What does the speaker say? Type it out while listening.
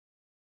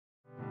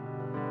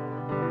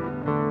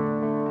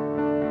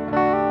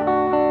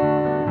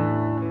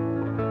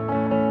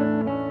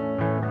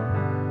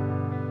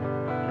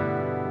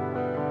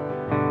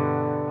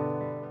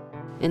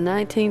In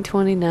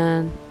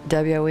 1929,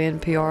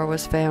 WONPR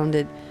was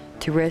founded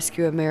to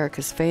rescue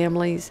America's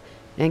families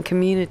and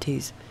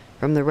communities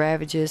from the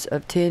ravages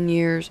of 10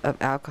 years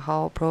of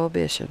alcohol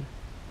prohibition.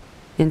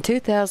 In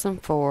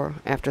 2004,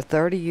 after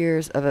 30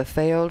 years of a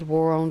failed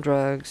war on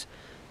drugs,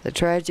 the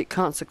tragic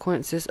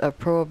consequences of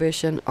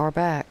prohibition are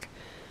back.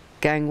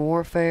 Gang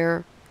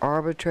warfare,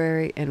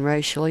 arbitrary and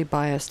racially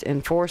biased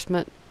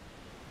enforcement,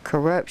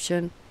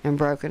 corruption, and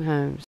broken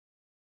homes.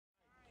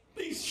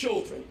 These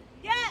children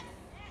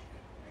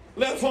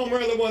left home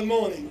early one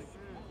morning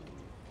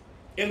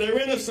in their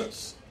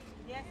innocence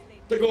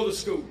to go to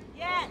school.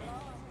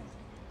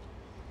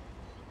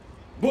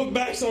 Book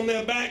bags on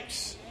their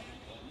backs.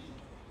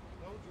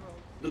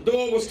 The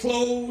door was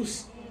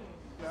closed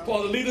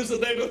for the leaders the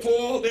day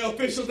before, the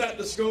officials at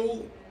the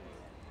school,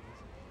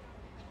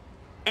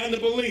 and the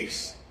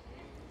police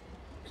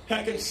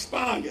had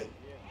conspired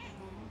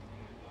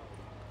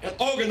and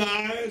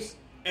organized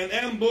an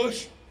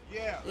ambush,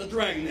 the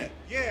dragnet.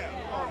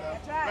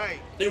 Right.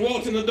 They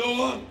walked in the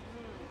door,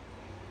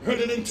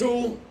 headed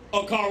into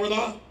a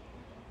corridor,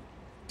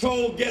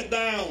 told, "Get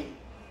down.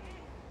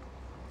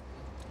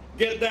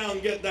 Get down,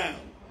 get down."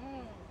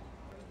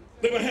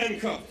 They were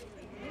handcuffed.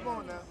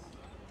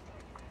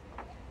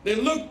 They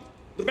looked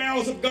the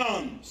barrels of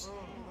guns,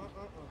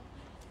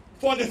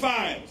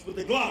 45s with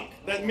the Glock.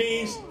 That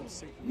means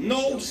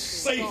no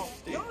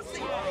safety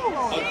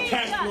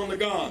attachment on the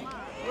gun.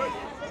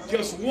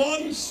 Just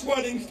one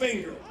sweating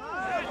finger.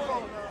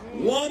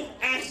 One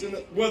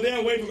accident where they're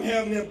away from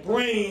having their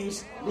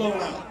brains blown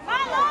out.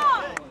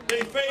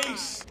 They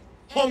face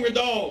hungry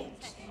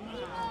dogs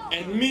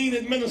and mean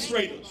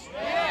administrators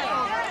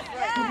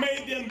who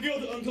made them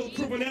guilty until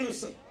proven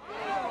innocent.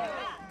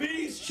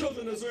 These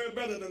children deserve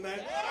better than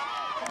that.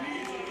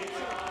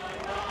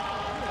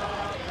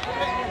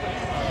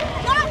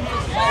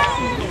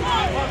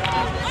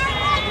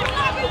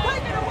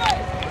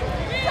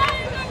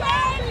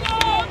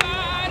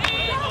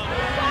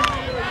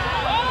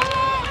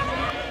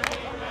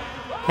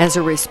 As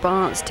a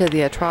response to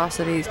the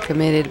atrocities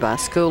committed by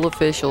school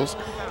officials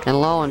and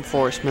law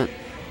enforcement,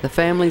 the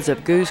families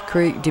of Goose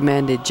Creek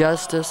demanded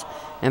justice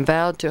and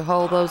vowed to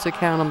hold those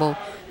accountable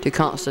to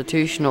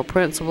constitutional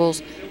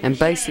principles and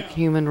basic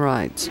human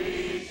rights. No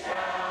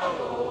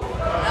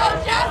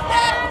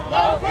justice,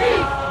 no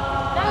peace.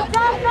 No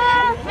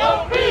justice,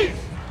 no peace.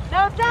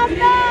 No justice,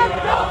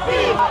 no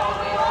peace.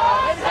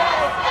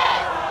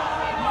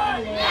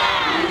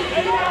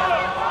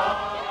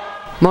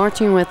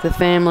 Marching with the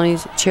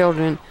families,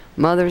 children,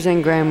 mothers,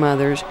 and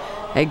grandmothers,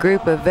 a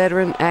group of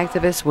veteran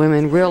activist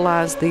women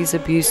realized these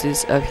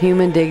abuses of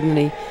human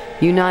dignity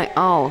unite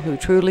all who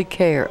truly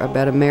care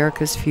about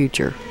America's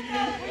future.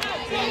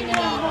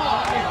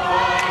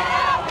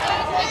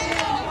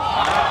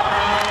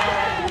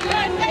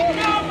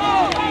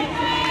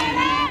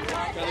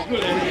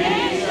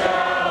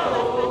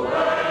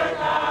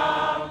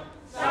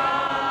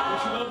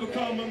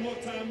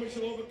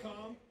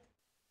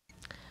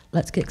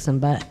 Let's kick some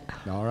butt.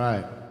 All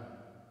right.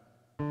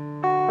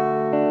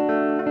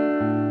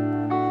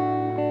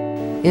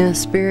 In a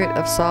spirit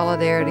of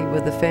solidarity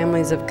with the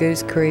families of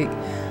Goose Creek,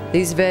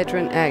 these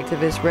veteran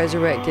activists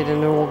resurrected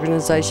an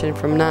organization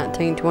from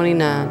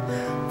 1929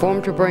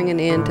 formed to bring an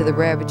end to the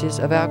ravages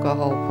of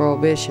alcohol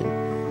prohibition.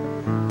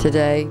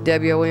 Today,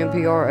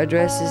 WONPR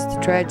addresses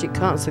the tragic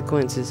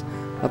consequences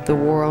of the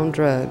war on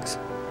drugs.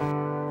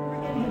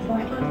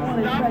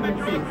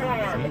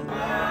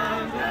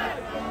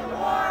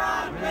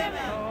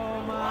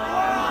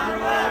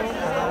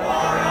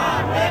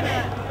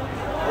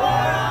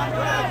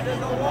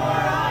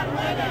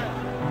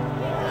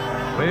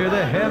 Where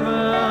the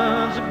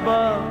heavens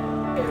above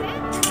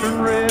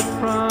turn red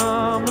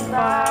from the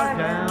fire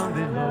down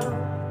below.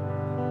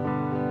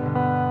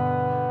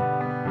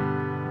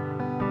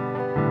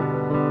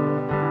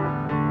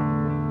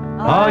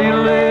 Are you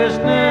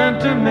listening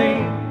to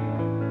me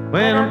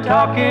when I'm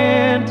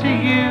talking to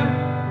you?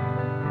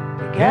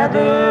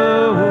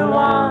 Together we're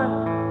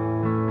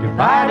one,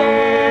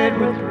 divided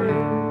we're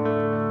three.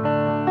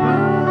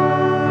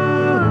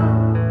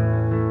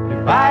 Ooh,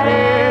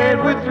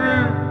 divided we're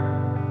through.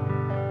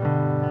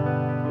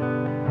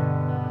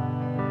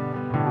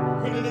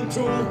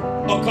 Into a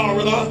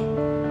corridor,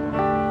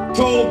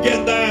 told,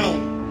 "Get down.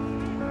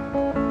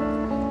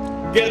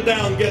 Get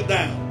down, get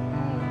down."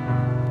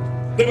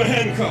 They were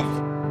handcuffed.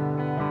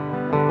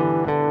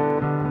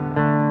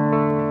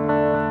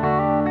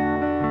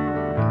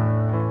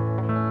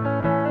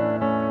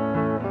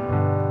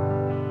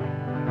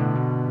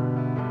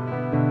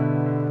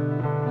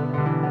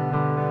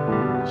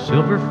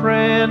 Silver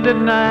friend at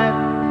night,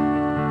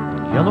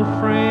 yellow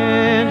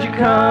friend, you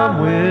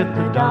come with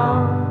the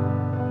dawn.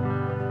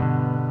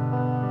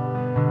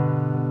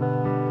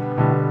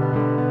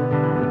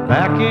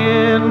 Back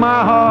in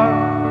my heart,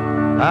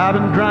 I've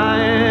been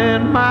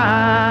drying my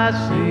eyes,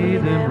 see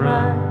them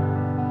run.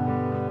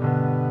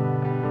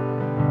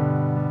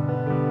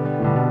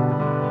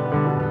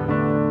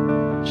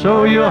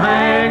 So you'll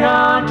hang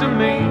on to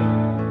me,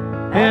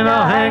 and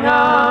I'll hang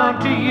on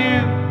to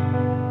you.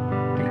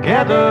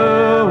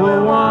 Together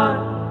we're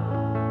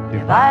one,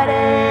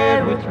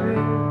 divided we're three.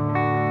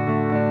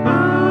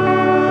 Ooh,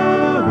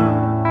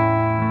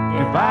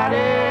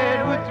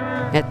 divided we're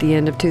three. At the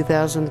end of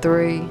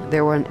 2003,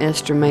 there were an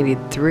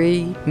estimated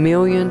 3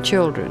 million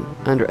children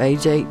under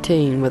age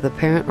 18 with a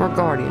parent or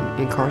guardian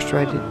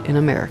incarcerated in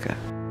America.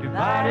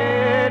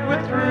 Divided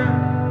we're through.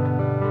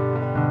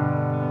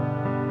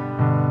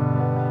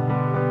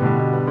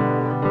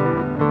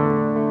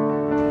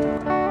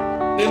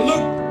 They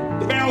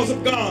looked the barrels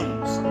of guns,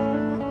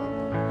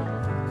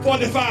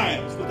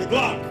 45s with the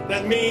Glock.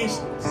 That means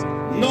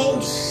no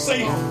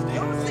safety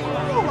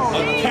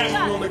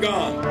attachment on the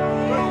gun.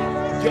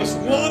 Just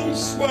one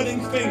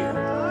sweating finger,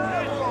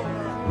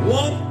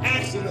 one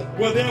accident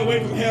where they're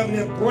away from having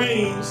their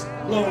brains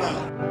blown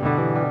out.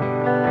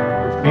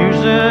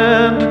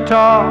 Refusing to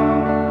talk,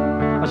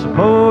 I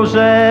suppose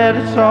that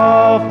it's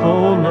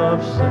awful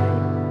love sick,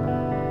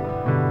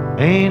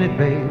 ain't it,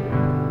 babe?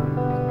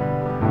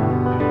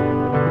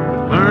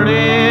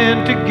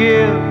 Learning to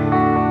give,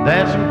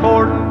 that's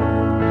important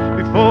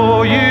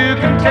before you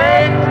can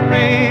take from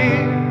me.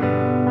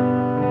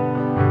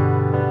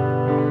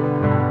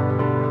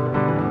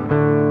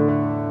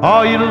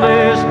 Are you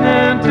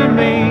listening to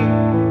me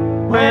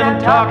when I'm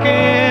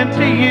talking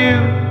to you?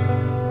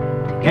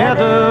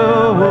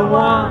 Together we're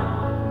one,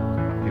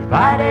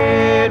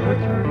 divided we're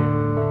three.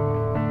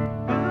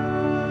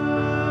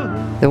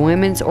 The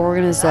Women's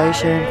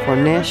Organization for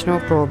National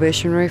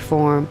Prohibition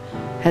Reform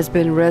has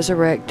been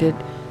resurrected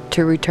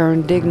to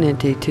return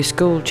dignity to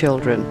school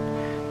children,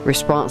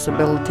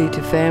 responsibility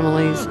to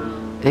families,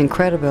 and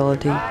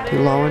credibility to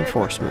law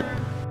enforcement.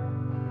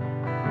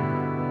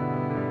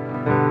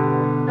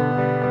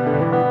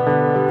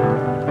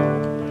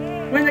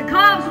 When the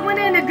cops went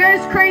into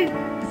Goose Creek,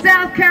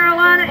 South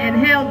Carolina, and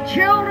held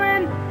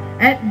children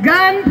at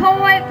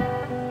gunpoint,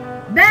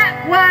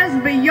 that was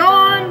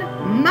beyond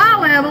my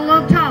level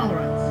of tolerance.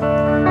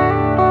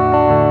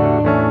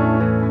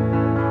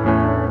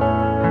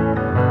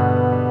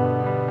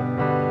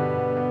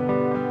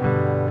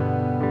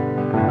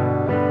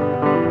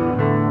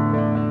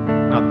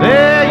 Now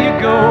there you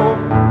go,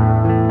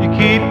 you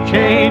keep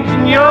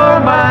changing your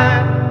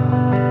mind.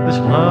 This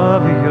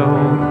love of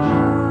yours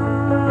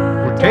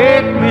will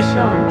take me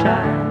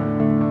sometime.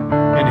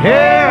 And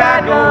here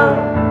I go,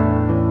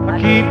 I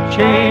keep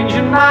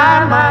changing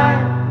my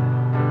mind.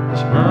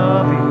 This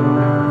love of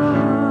yours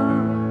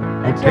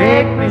will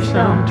take me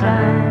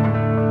sometime.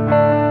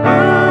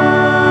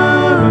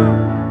 Ooh,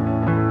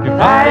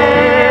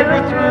 divided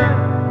we're through.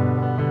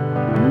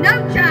 No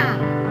child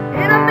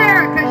in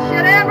America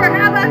should ever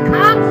have a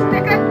cop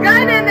stick a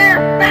gun in their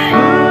face.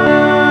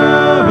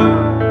 Ooh,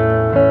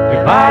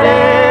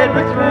 divided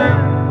we're through.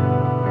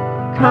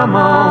 Come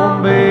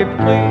on, babe,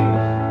 please.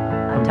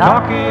 I'm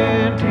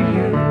talking to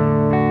you.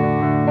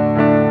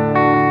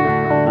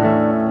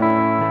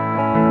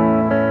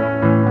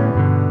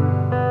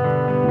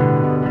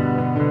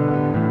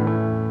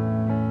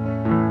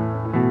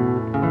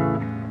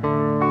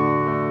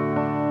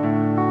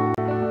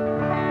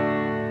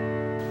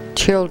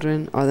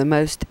 Children are the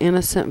most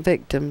innocent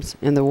victims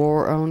in the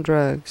war on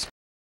drugs.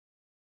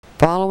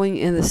 Following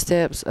in the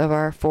steps of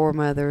our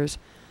foremothers,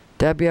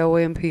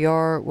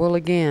 WONPR will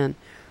again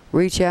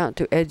reach out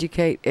to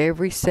educate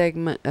every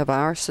segment of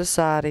our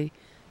society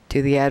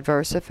to the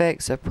adverse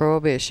effects of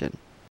prohibition.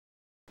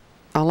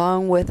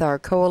 Along with our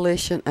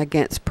coalition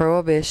against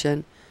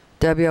prohibition,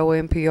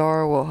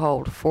 WONPR will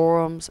hold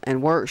forums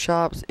and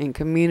workshops in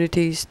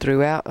communities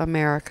throughout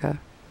America.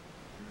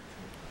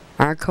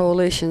 Our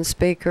coalition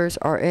speakers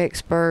are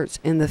experts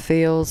in the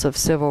fields of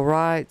civil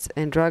rights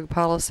and drug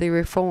policy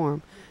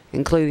reform,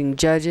 including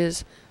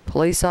judges,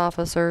 police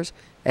officers,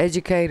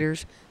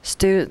 educators,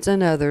 students,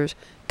 and others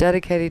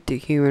dedicated to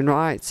human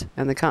rights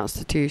and the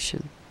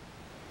Constitution.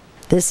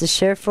 This is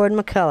Sheriff Ford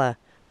McCullough,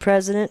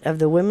 President of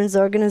the Women's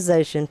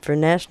Organization for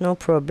National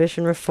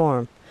Prohibition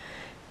Reform.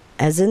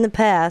 As in the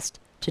past,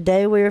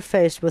 today we are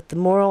faced with the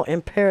moral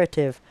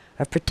imperative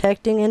of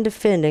protecting and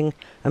defending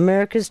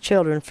America's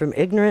children from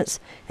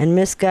ignorance and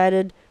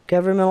misguided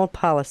governmental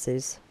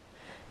policies.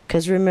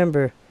 'Cause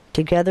remember,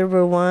 together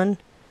we're one,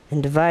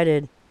 and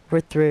divided we're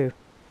through.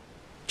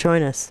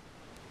 Join us.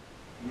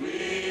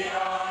 We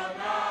are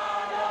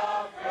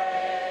not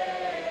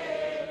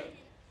afraid.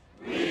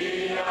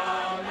 We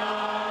are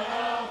not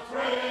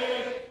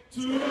afraid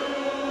today.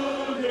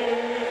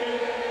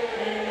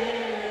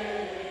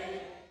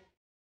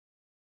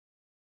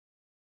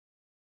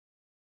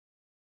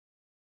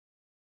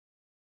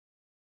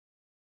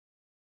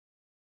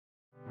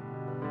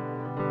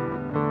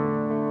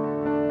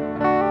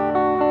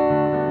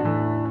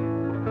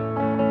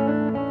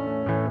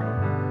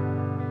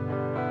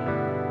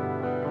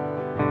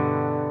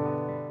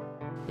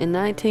 In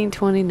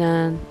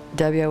 1929,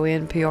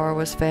 WONPR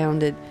was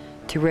founded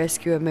to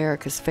rescue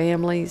America's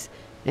families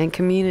and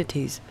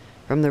communities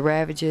from the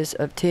ravages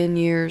of 10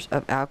 years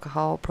of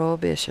alcohol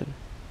prohibition.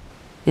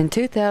 In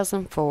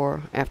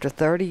 2004, after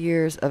 30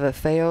 years of a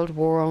failed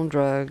war on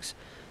drugs,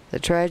 the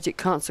tragic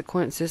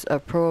consequences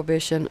of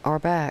prohibition are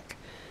back.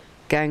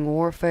 Gang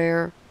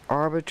warfare,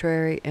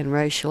 arbitrary and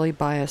racially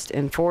biased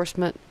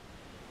enforcement,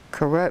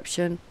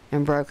 corruption,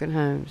 and broken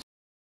homes.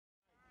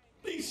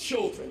 These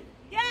children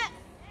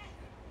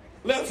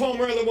left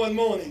home early one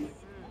morning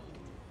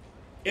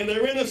in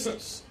their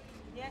innocence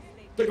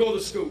to go to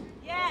school.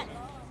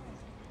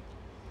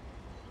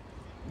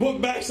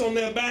 Book bags on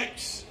their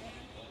backs.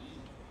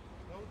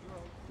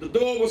 The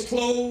door was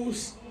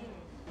closed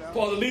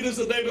for the leaders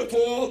the day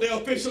before, the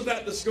officials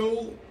at the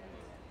school,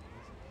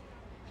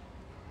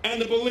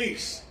 and the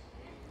police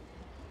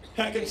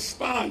had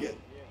conspired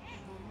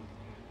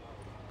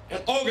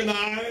and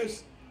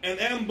organized an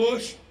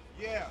ambush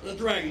and a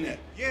dragnet.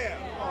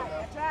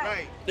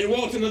 Right. They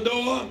walked in the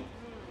door,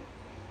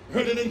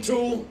 heard it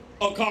into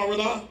a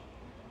corridor,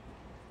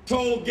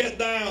 told, "Get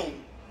down.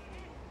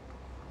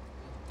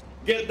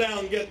 Get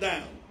down, get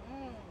down."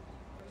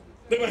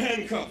 They were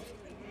handcuffed.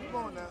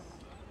 Come on now.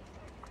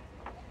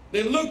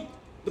 They looked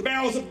the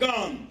barrels of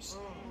guns,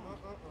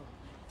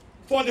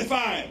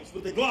 45s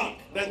with the Glock.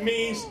 That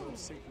means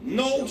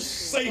no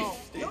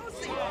safety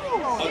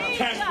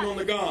attachment on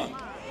the gun.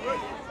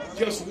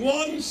 Just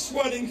one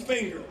sweating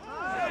finger.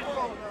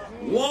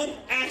 One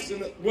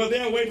accident where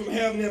they're away from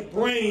having their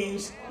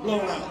brains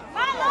blown out.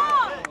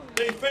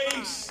 They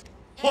face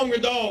hungry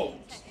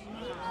dogs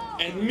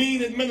and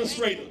mean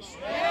administrators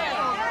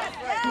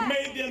who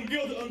made them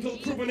guilty until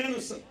proven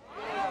innocent.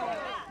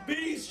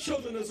 These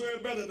children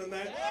deserve better than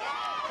that.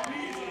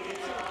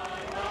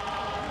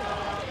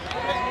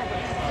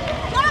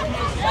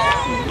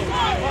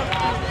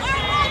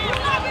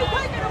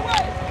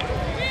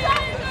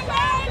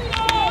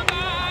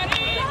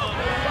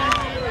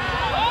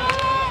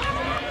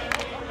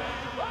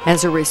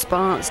 As a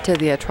response to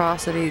the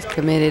atrocities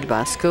committed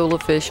by school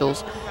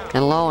officials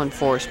and law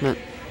enforcement,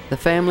 the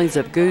families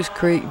of Goose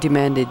Creek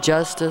demanded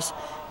justice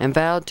and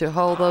vowed to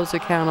hold those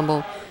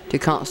accountable to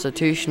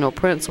constitutional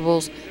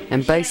principles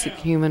and basic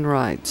human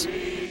rights. No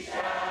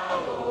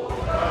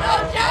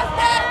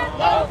justice,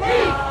 no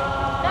peace.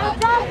 No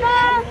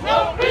justice,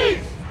 no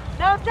peace.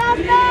 No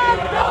justice,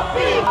 no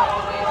peace.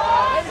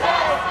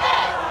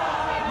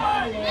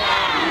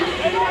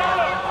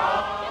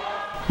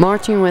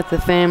 Marching with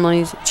the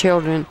families,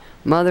 children,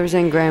 mothers,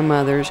 and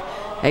grandmothers,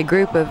 a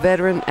group of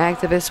veteran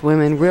activist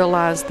women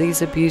realized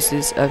these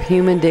abuses of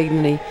human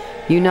dignity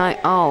unite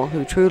all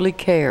who truly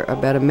care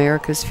about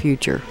America's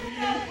future.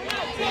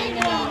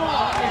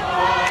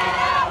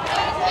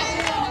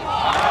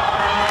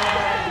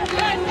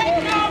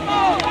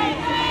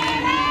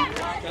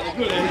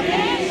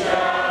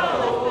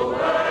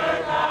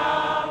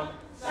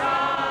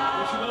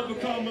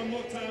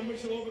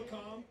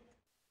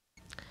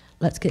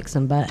 Let's kick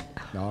some butt.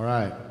 All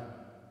right.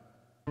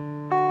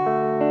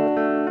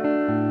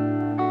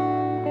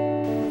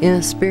 In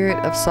a spirit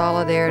of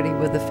solidarity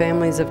with the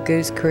families of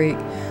Goose Creek,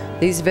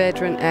 these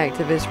veteran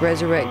activists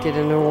resurrected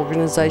an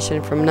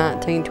organization from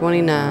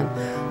 1929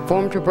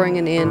 formed to bring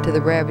an end to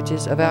the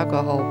ravages of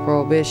alcohol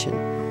prohibition.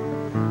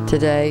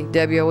 Today,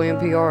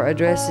 WONPR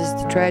addresses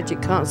the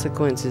tragic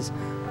consequences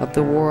of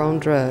the war on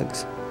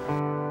drugs.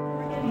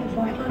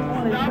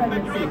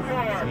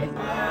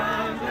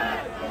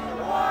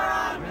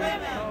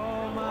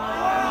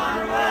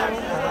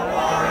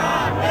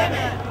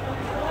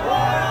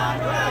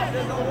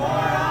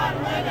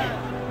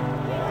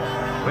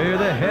 Where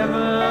the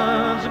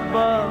heavens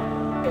above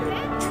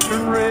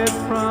turn red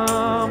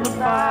from the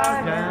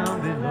fire down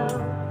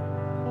below.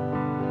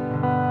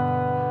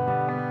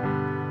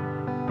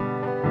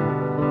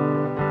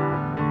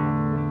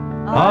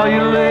 Are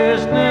you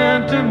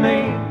listening to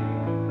me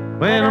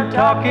when I'm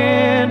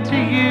talking to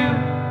you?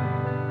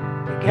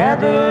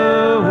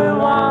 Together we're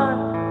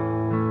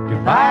one,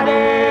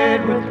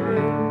 divided we're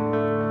three.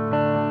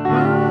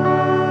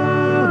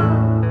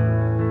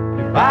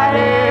 Ooh,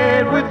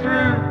 divided we're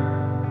through.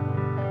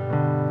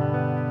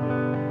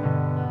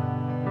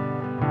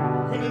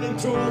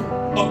 Into a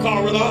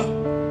corridor,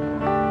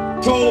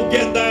 told,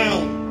 "Get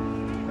down.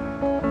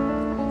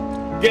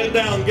 Get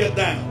down, get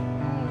down."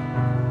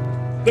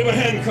 They were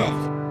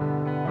handcuffed.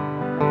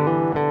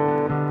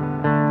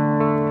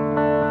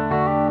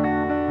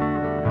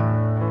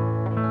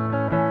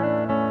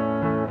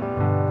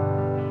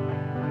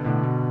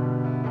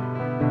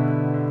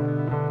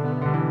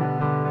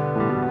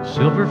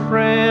 Silver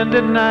friend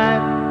at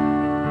night,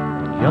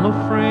 yellow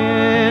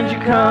friend, you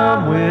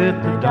come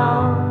with the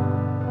dawn.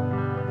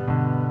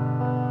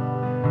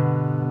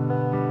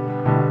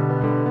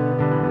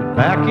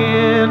 Back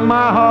in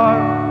my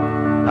heart,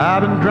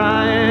 I've been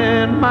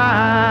drying my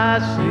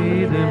eyes,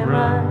 see them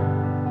run.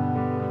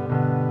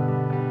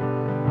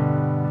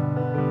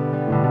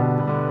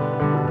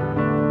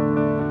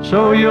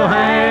 So you'll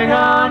hang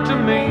on to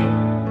me,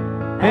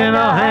 and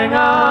I'll hang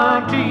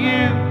on to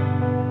you.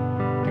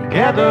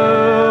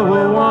 Together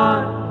we're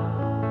one,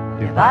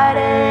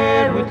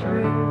 divided we're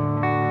three.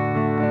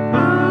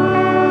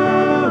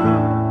 Ooh,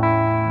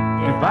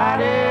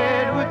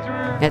 divided we're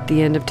three. At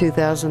the end of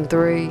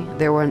 2003,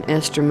 there were an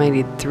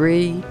estimated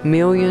 3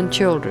 million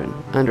children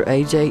under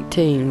age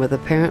 18 with a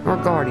parent or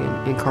guardian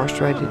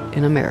incarcerated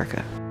in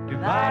America.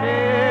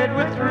 Divided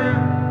we're through.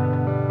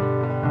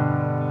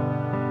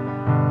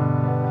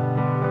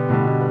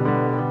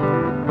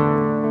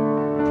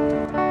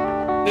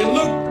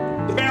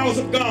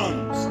 because of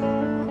guns.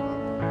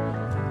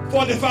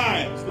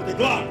 45s with the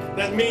Glock.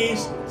 That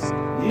means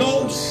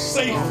no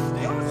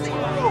safety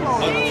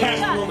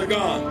attachment on the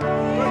gun.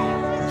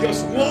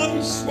 Just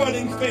one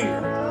sweating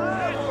finger.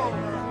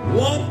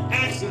 One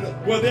accident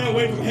where they're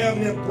away from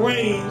having their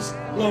brains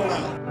blown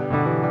out.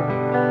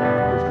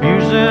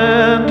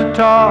 Refusing to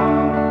talk,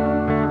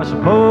 I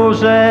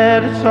suppose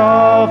that it's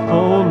all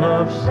full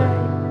of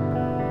sin.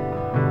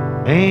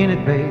 Ain't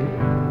it, babe?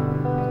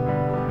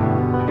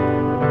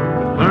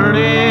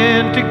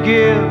 Learning to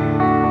give,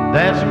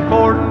 that's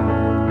important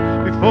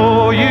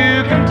before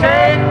you can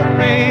take from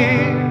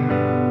me.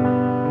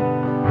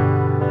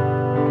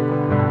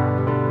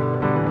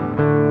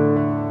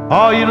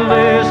 Are you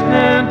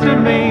listening to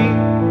me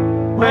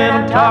when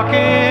I'm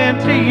talking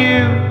to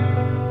you?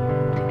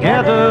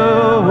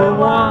 Together we're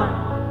one,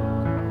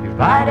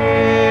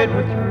 divided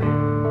we're three.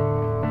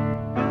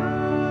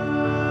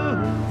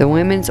 The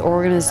Women's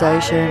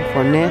Organization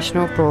for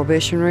National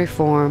Prohibition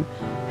Reform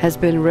has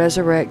been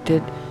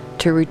resurrected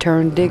to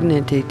return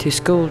dignity to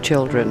school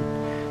children,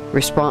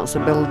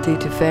 responsibility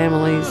to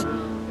families,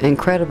 and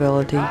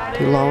credibility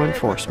to law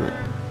enforcement.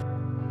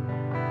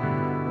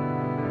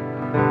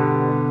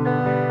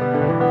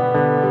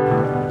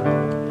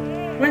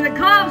 When the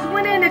cops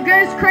went into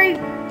Goose Creek,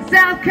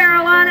 South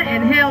Carolina,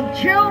 and held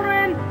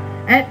children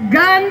at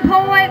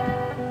gunpoint,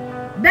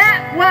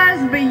 that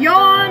was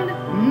beyond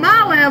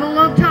my level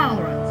of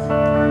tolerance.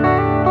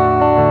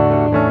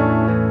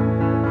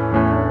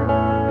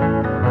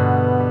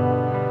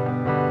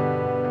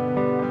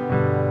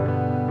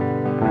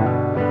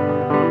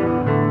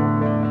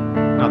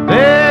 Now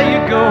there you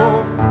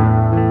go,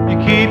 you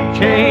keep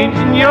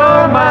changing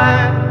your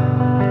mind.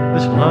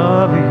 This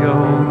love of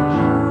yours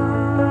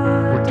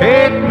will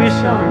take me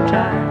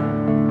sometime.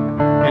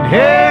 And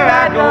here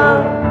I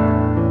go,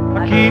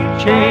 I keep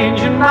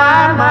changing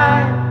my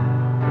mind.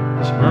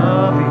 This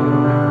love of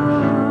yours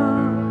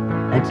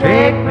will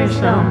take me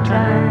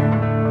sometime.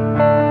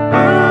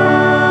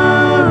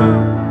 Ooh,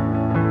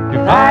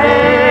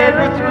 divided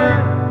we're through.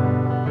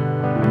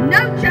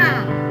 No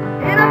child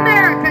in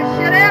America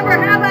should ever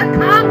have a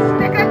cop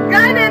stick a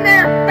gun in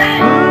their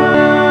face.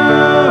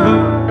 Ooh,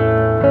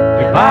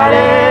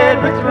 divided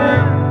we're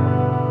through.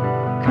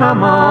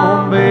 Come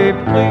on, babe,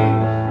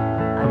 please.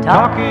 I'm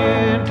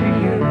talking to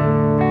you.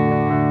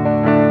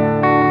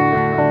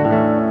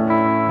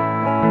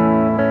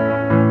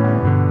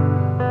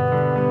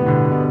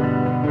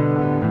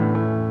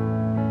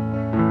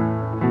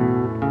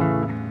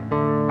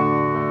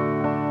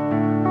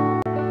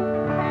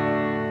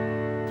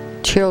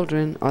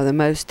 Children are the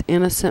most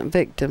innocent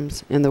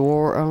victims in the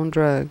war on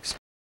drugs.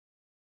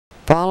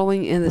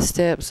 Following in the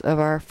steps of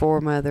our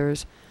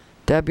foremothers,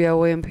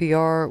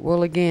 WONPR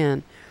will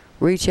again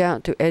reach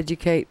out to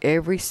educate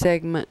every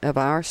segment of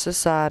our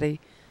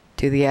society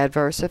to the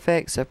adverse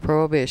effects of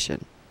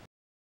prohibition.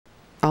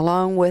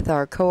 Along with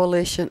our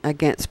coalition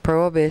against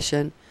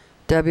prohibition,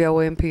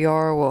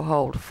 WONPR will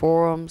hold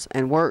forums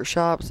and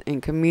workshops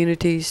in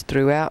communities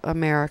throughout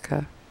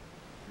America.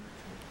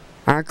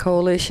 Our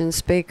coalition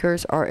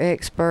speakers are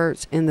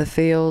experts in the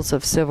fields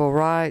of civil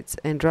rights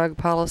and drug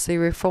policy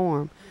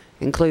reform,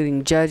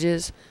 including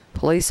judges,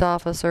 police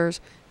officers,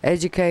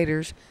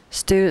 educators,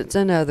 students,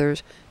 and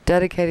others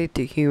dedicated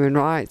to human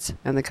rights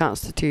and the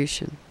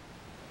Constitution.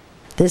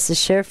 This is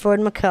Sheriff Ford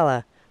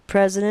McCullough,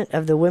 President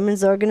of the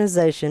Women's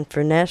Organization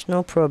for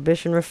National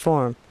Prohibition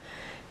Reform.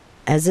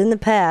 As in the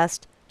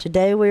past,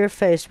 today we are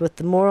faced with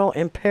the moral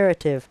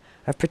imperative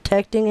of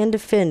protecting and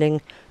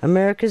defending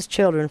America's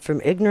children from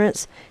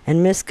ignorance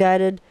and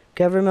misguided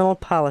governmental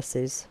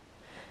policies.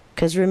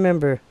 'Cause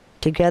remember,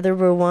 together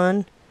we're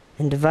one,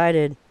 and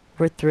divided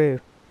we're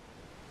through.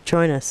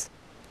 Join us.